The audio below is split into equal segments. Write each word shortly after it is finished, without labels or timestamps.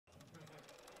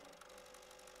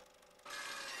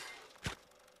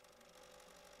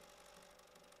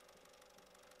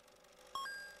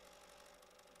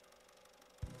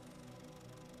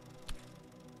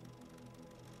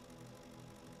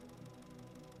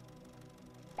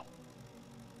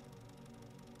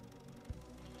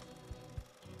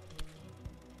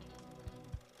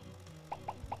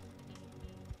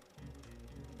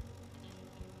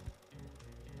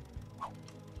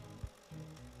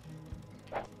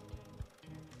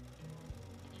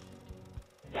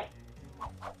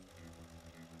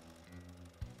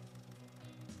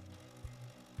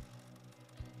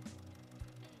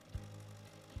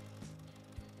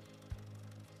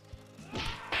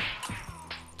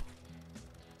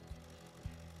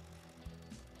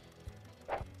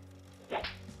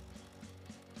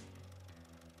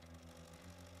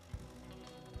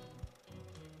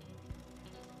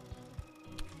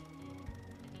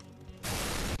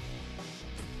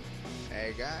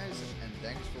Hey guys, and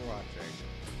thanks for watching.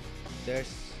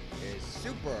 This is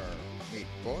Super Meat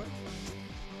Boy.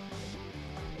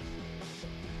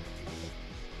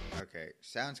 Okay,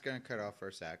 sound's gonna cut off for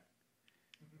a sec.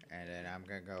 And then I'm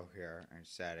gonna go here in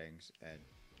settings and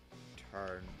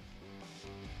turn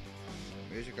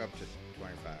music up to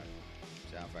 25.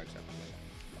 Sound effects up to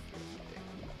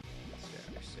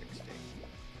 50. 60.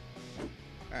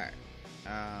 Alright.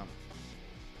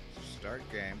 Start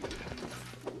game.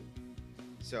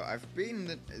 So I've beaten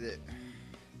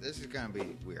this is gonna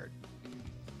be weird.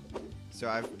 So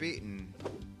I've beaten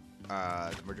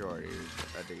the majority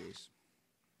of these.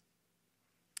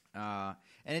 And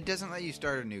it doesn't let you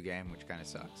start a new game, which kind of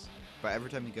sucks. But every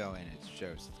time you go in, it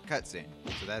shows cutscene,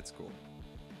 so that's cool.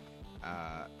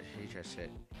 He just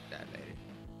hit that lady.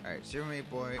 Alright, Super Meat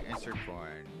Boy, insert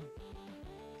coin.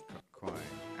 Coin.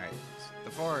 Alright,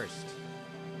 the forest.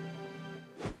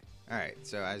 Alright,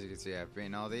 so as you can see, I've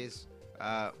beaten all these.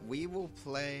 We will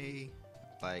play,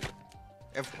 like,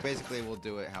 basically we'll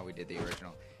do it how we did the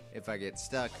original. If I get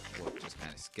stuck, we'll just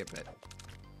kind of skip it.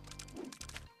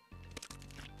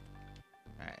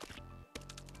 Alright.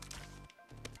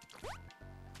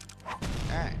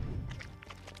 Alright.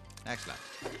 Next up.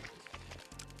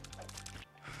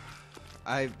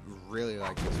 I really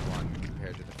like this one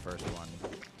compared to the first one.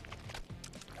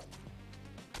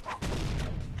 Alright,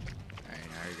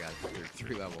 now you got through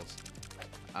 3 levels.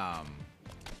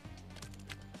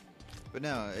 But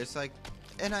no, it's like,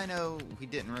 and I know we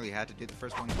didn't really have to do the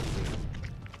first one because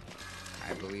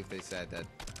I believe they said that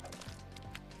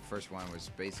the first one was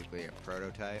basically a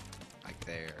prototype. Like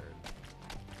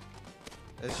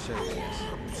let's show you this.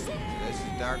 This is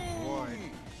Dark Void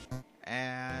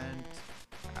and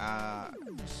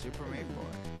Super Meat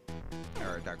Boy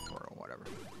or Dark Portal, whatever.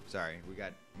 Sorry,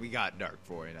 we got Dark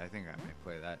Void. I think I might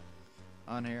play that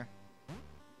on here,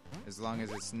 as long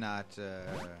as it's not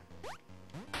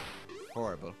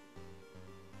horrible.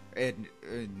 In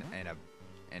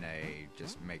a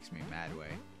just makes me mad way.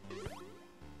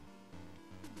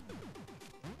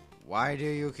 Why do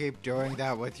you keep doing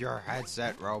that with your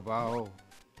headset, Robo?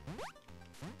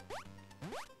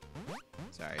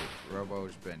 Sorry,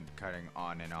 Robo's been cutting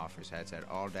on and off his headset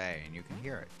all day, and you can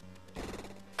hear it.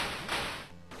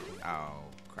 Oh,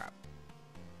 crap.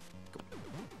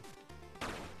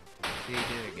 See, he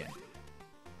did it again.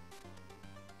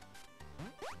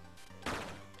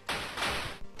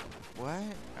 What?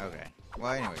 Okay.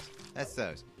 Well, anyways, that's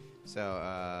those.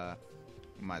 So,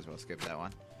 might as well skip that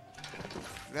one.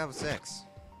 Level 6.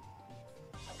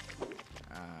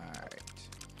 Alright.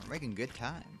 We're making good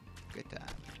time. Good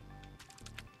time.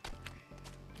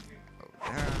 Oh,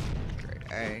 there. Great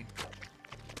A.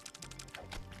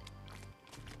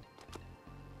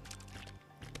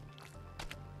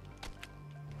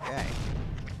 Okay.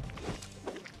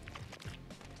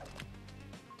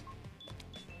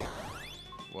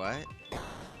 What?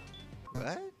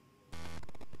 What?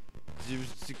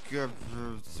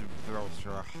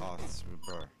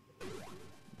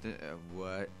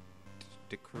 What?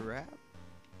 The crap?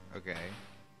 Okay.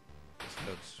 This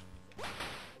looks...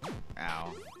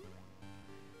 Ow.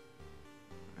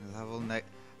 Level next...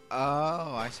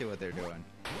 Oh, I see what they're doing.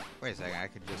 Wait a second, I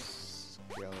could just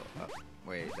scale up.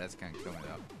 Wait, that's gonna kill me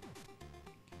though.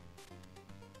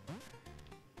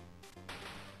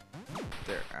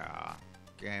 There. Ah.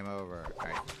 Game over.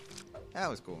 Alright. That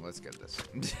was cool. Let's get this.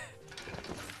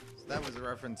 So that was a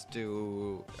reference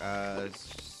to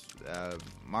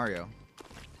Mario.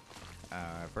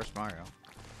 First Mario.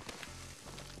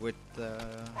 With the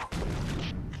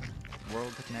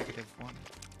world negative 1.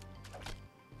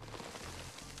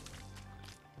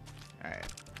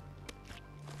 Alright.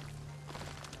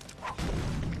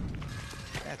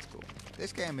 That's cool.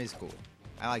 This game is cool.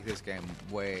 I like this game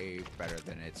way better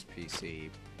than its PC.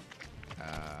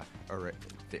 Oh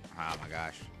my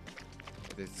gosh.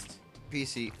 This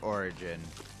PC Origin.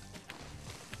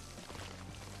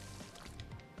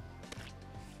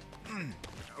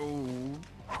 Oh,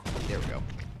 there we go.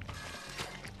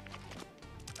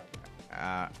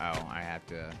 Oh, I have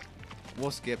to.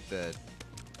 We'll skip the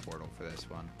portal for this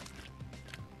one.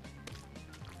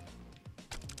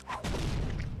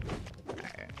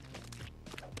 Alright.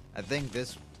 I think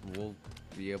this will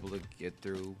be able to get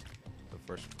through the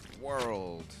first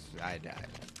world. I died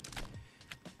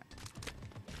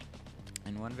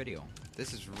in one video.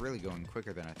 This is really going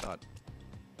quicker than I thought.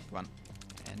 Come on.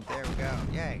 And there we go.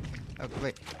 Yay. Okay,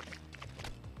 wait.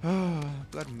 Oh,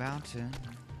 Blood Mountain.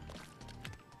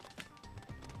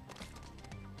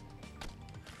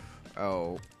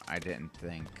 Oh, I didn't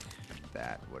think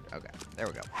that would... Okay, there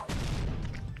we go.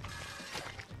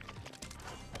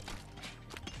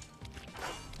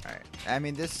 Alright. I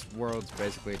mean, this world's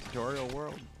basically a tutorial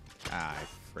world. I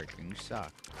freaking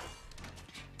suck.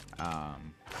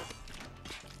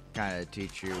 Kind of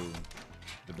teach you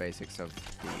the basics of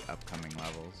the upcoming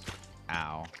levels.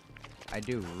 Ow. I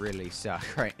do really suck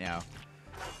right now.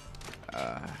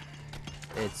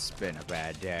 It's been a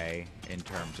bad day in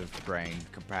terms of brain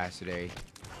capacity.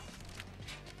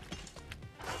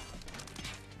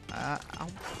 I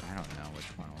don't know which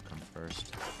one will come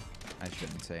first. I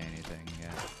shouldn't say anything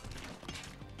yet.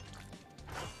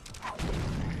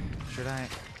 Should I?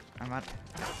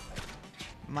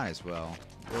 Might as well.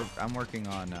 I'm working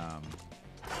on a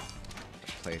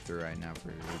playthrough right now for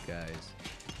you guys,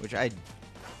 which I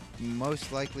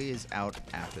most likely is out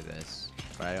after this,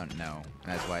 but I don't know.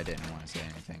 That's why I didn't want to say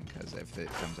anything, because if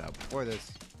it comes out before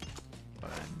this,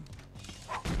 well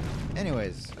then.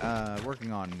 Anyways,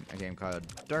 working on a game called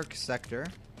Dark Sector.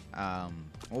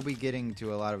 We'll be getting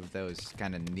to a lot of those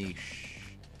kind of niche,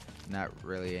 not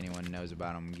really anyone knows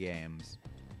about them games,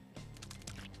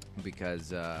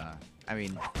 because I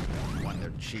mean, one,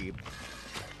 they're cheap,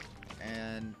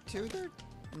 and two, they're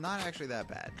not actually that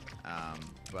bad.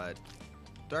 But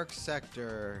Dark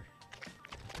Sector,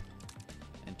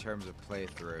 in terms of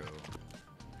playthrough,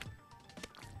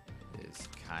 is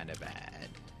kind of bad.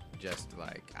 Just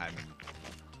like I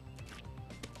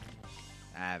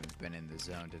haven't been in the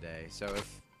zone today, so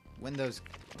if when those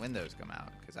come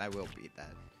out, because I will beat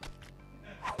that.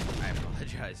 I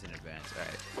apologize in advance. All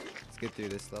right, let's get through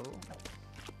this level.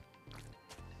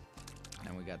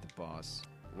 And we got the boss.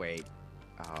 Wait.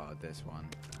 Oh, this one.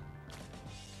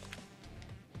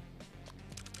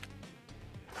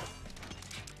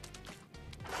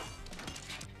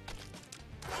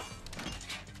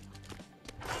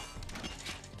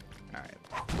 Alright.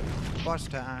 Boss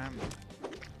time.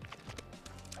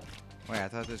 Wait, I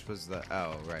thought this was the...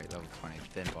 Oh, right. Level 20.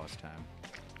 Then boss time.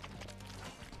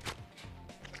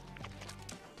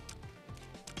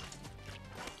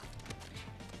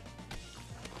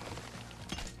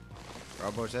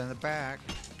 Robo's in the back.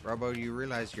 Robo, you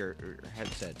realize your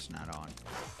headset's not on.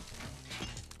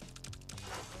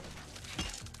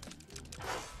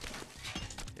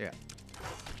 Yeah.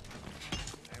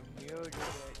 I muted it so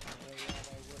that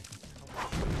I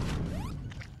wouldn't.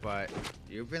 But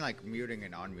you've been like muting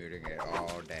and unmuting it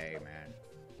all day, man.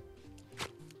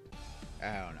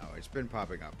 I don't know. It's been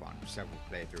popping up on several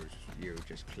playthroughs. You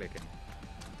just clicking,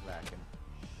 clacking,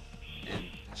 and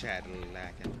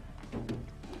chatting-lacking.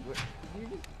 What?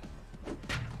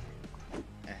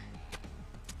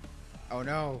 Oh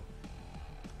no!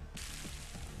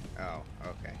 Oh,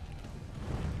 okay.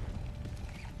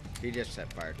 He just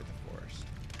set fire to the forest.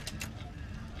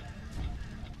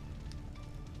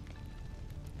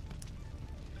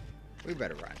 We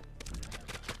better run.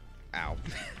 Ow.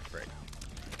 Frick.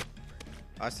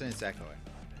 Austin, it's echoing.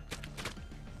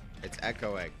 It's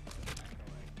echoing.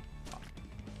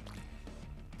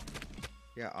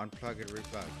 Yeah, unplug and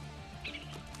replug.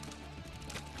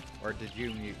 Or did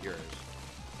you mute yours?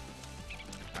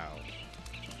 Ow.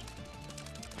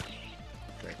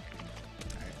 Frick.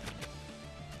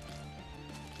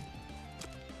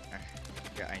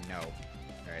 Yeah, I know.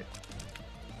 Alright.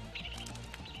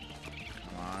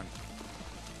 Come on.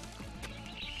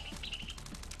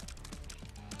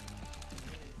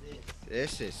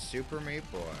 This is Super Meat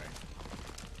Boy.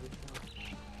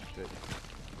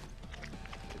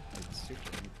 It's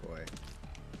Super Meat Boy.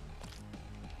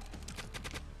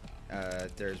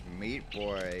 There's Meat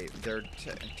Boy.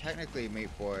 Technically, Meat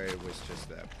Boy was just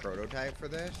the prototype for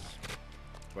this,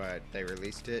 but they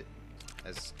released it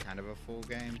as kind of a full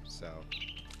game, so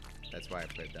that's why I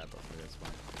played that before this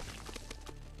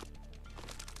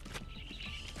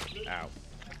one. Ow.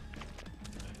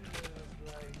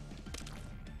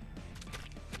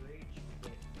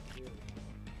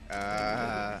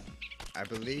 I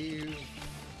believe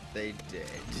they did.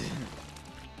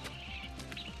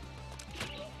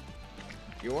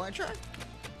 You want to try?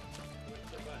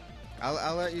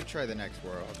 I'll let you try the next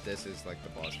world. This is like the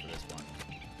boss for this one.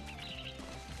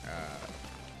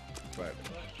 But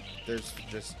there's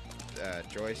just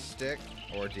joystick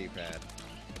or D-pad.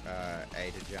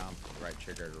 A to jump, right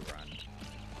trigger to run.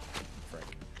 Frick.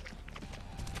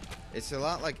 It's a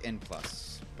lot like N+,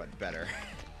 but better.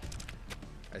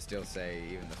 I still say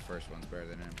even the first one's better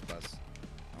than N+. Oh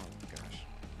my gosh.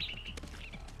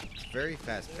 It's very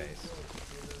fast-paced.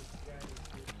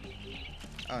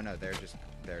 Oh no, they're just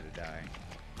there to die.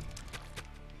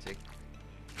 Tick.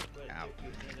 Ow.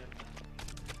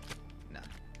 Nah.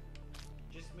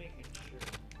 Just making sure.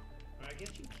 Or I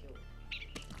guess you killed him.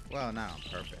 Well, not on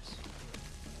purpose.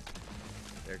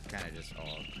 They're kind of just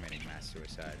all committing mass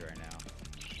suicide right now.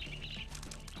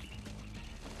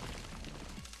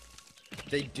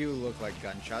 They do look like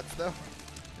gunshots, though.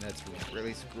 And that's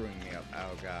really screwing me up.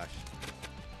 Oh, gosh.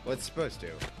 Well, it's supposed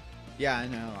to. Yeah, I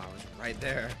know. I was right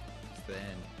there. It's the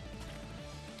end.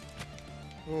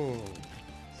 Ooh.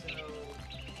 So,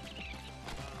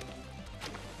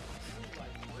 sounds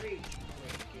like Rage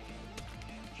Quit game.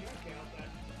 And check out that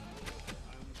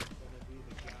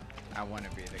I want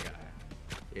to be the guy.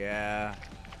 Yeah.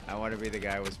 I want to be the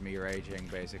guy with me raging,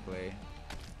 basically.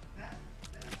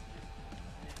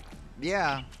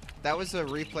 Yeah. That was a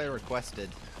replay requested.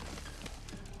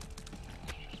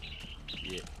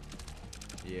 Yeah.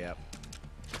 Yep.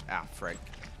 Ah, frick.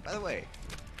 By the way,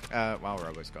 while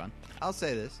Robo's gone, I'll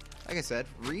say this. Like I said,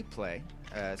 Replay,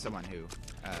 someone who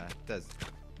does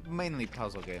mainly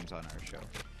puzzle games on our show,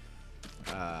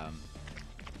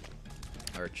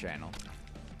 our channel,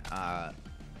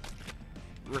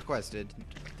 requested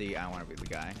the I Want to Be the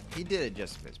Guy. He did it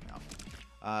just to piss me off.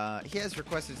 He has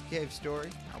requested Cave Story.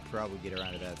 I'll probably get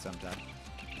around to that sometime.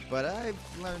 But I've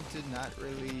learned to not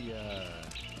really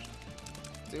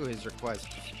do his request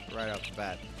right off the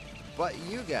bat. But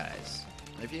you guys,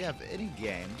 if you have any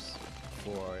games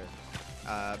for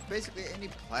basically any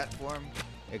platform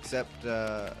except,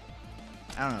 I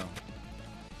don't know,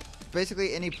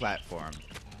 basically any platform.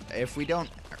 If we don't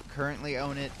currently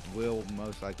own it, we'll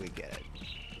most likely get it.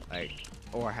 Like,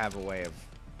 or have a way of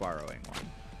borrowing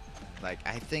one. Like,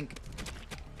 I think,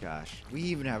 gosh, we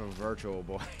even have a Virtual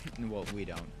Boy. Well, we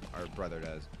don't. Our brother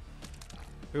does.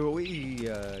 Who we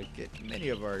get many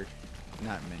of our,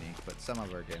 not many, but some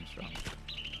of our games from.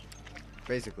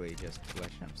 Basically, just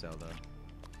Legend of Zelda.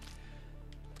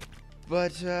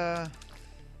 But,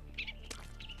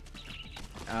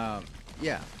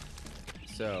 yeah.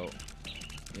 So,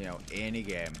 you know, any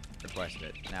game, request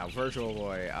it. Now, Virtual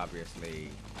Boy, obviously,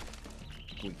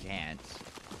 we can't.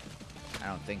 I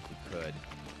don't think we could.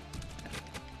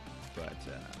 But,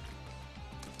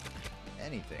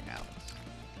 anything else,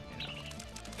 you know.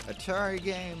 Atari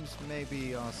games,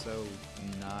 maybe also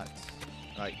not.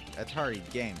 Like, Atari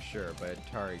games, sure, but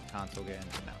Atari console games,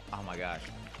 no. Oh my gosh.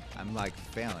 I'm, like,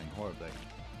 failing horribly.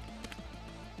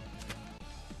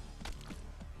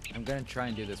 I'm gonna try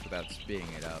and do this without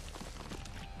speeding it up.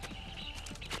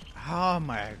 Oh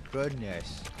my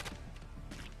goodness.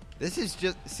 This is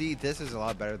just, see, this is a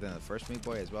lot better than the first Meat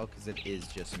Boy as well, because it is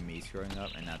just me screwing up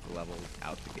and not the level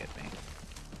out to get me.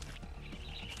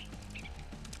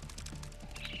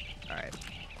 Alright.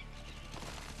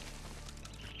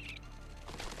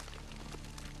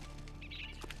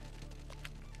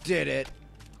 Did it.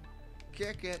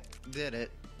 Kick it. Did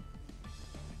it.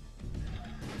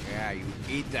 Yeah, you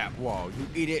eat that wall. You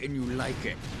eat it and you like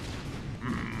it.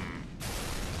 Mmm.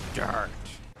 Dirt.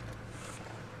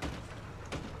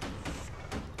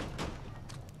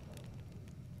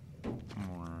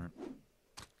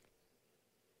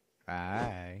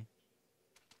 Aye.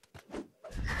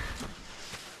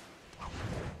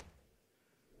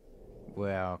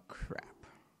 Well, crap.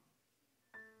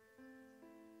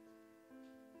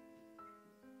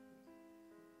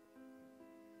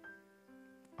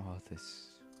 All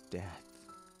this death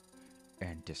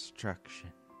and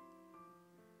destruction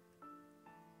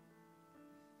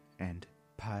and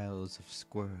piles of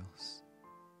squirrels,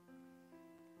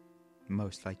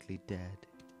 most likely dead.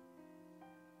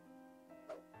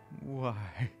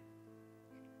 Why?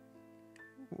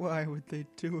 Why would they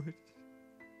do it?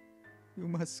 You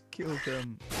must kill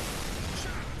them.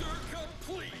 Chapter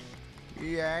complete.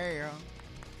 Yeah.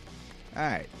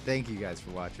 Alright, thank you guys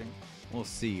for watching. We'll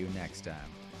see you next time.